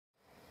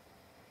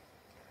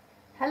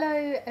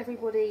Hello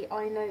everybody,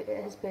 I know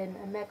it has been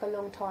a mega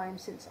long time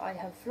since I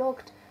have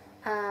vlogged,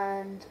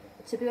 and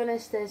to be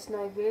honest there's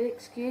no real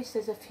excuse.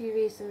 There's a few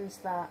reasons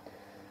that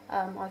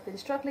I've been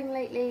struggling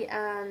lately,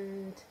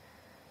 and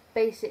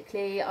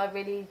basically I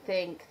really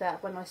think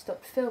that when I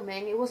stopped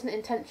filming, it wasn't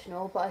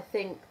intentional, but I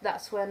think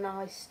that's when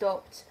I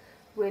stopped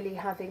really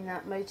having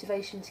that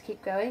motivation to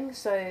keep going.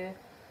 So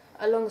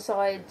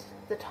alongside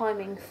the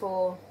timing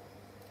for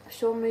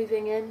Sean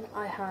moving in,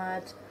 I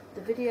had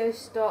the video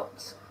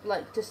stopped,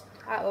 like just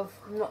out of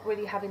not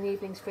really having the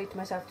evenings free to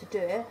myself to do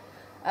it.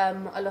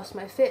 I lost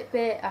my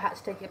Fitbit, I had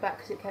to take it back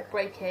because it kept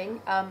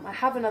breaking. I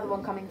have another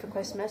one coming for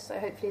Christmas, so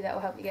hopefully that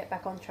will help me get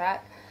back on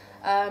track.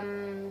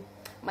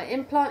 My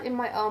implant in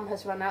my arm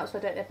has run out, so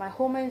I don't know if my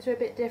hormones are a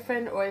bit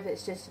different or if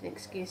it's just an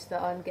excuse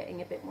that I'm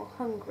getting a bit more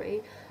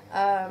hungry.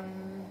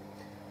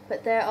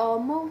 But there are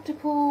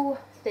multiple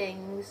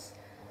things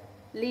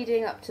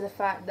leading up to the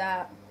fact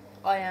that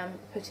I am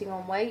putting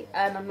on weight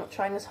and I'm not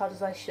trying as hard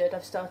as I should.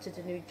 I've started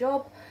a new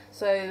job,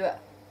 so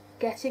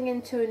getting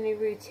into a new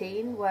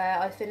routine where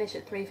I finish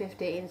at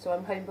 3:15, so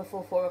I'm home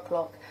before 4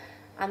 o'clock,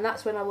 and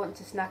that's when I want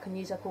to snack and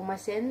use up all my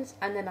sins.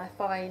 And then I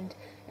find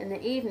in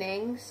the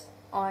evenings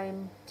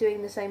I'm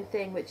doing the same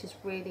thing, which is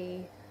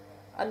really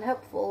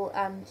unhelpful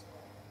and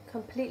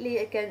completely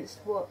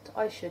against what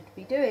I should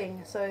be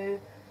doing.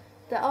 So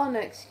there are no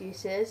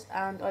excuses,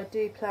 and I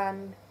do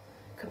plan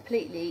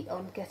completely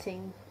on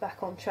getting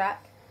back on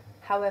track.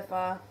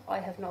 However, I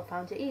have not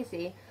found it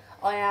easy.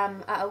 I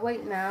am at a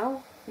weight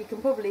now, you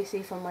can probably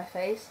see from my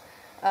face,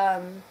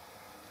 I'm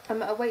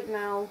at a weight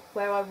now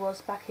where I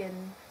was back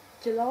in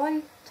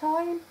July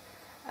time,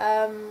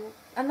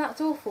 and that's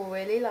awful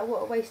really. Like,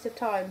 what a waste of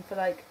time for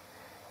like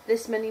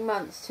this many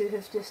months to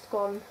have just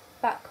gone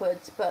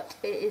backwards. But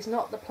it is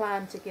not the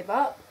plan to give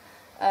up.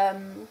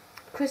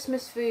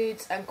 Christmas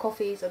foods and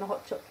coffees and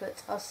hot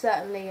chocolates are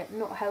certainly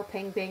not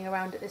helping being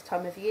around at this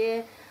time of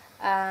year,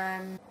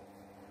 and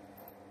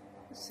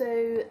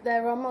so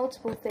there are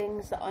multiple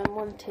things that I'm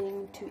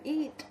wanting to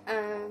eat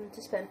and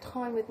to spend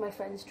time with my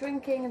friends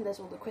drinking, and there's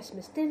all the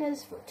Christmas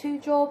dinners for 2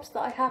 jobs that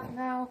I have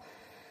now.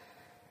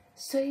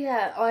 So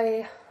yeah,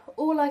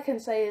 all I can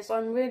say is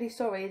I'm really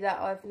sorry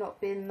that I've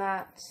not been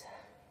that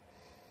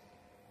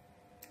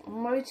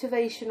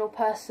motivational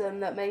person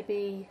that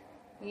maybe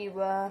you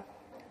were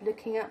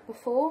looking at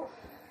before.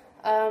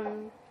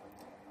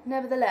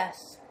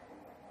 Nevertheless,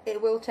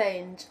 it will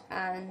change,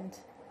 and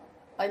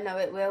I know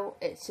it will.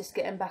 It's just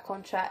getting back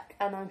on track,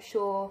 and I'm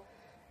sure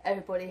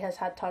everybody has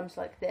had times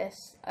like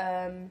this.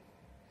 I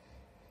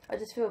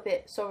just feel a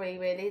bit sorry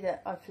really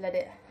that I've let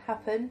it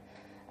happen.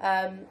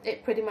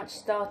 It pretty much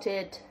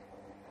started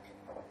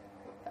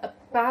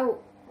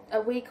about a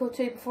week or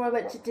 2 before I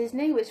went to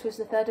Disney, which was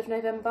the 3rd of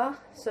November,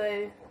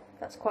 so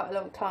that's quite a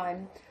long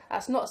time.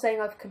 That's not saying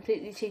I've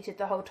completely cheated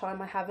the whole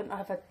time. I haven't.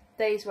 I've had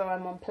days where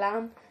I'm on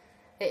plan.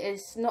 It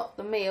is not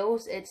the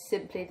meals, it's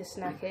simply the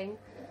snacking.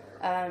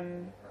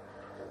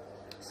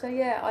 So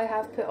yeah, I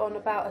have put on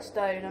about a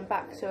stone. I'm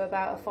back to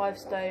about a 5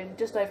 stone,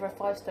 just over a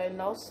 5 stone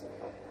loss,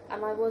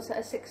 and I was at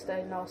a 6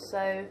 stone loss.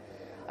 So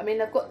I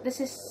mean,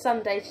 this is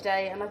Sunday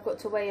today, and I've got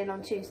to weigh in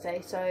on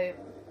Tuesday, so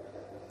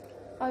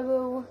I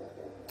will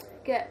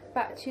get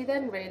back to you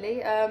then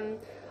really.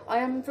 I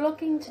am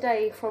vlogging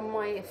today from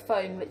my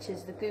phone, which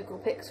is the Google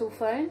Pixel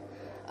phone.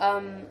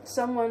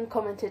 Someone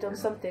commented on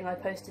something I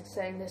posted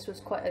saying this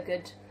was quite a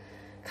good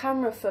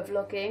camera for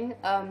vlogging.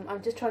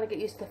 I'm just trying to get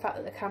used to the fact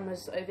that the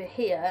camera's over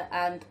here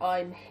and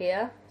I'm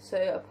here,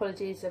 so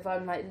apologies if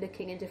I'm like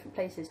looking in different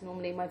places.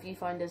 Normally my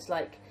viewfinder's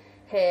like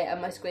here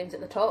and my screen's at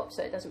the top,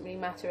 so it doesn't really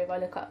matter if I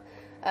look up.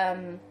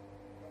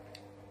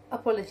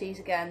 Apologies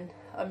again,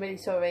 I'm really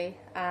sorry,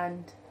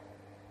 and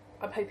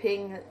I'm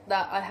hoping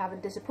that I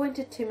haven't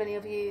disappointed too many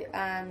of you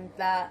and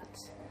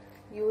that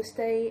you will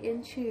stay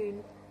in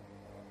tune.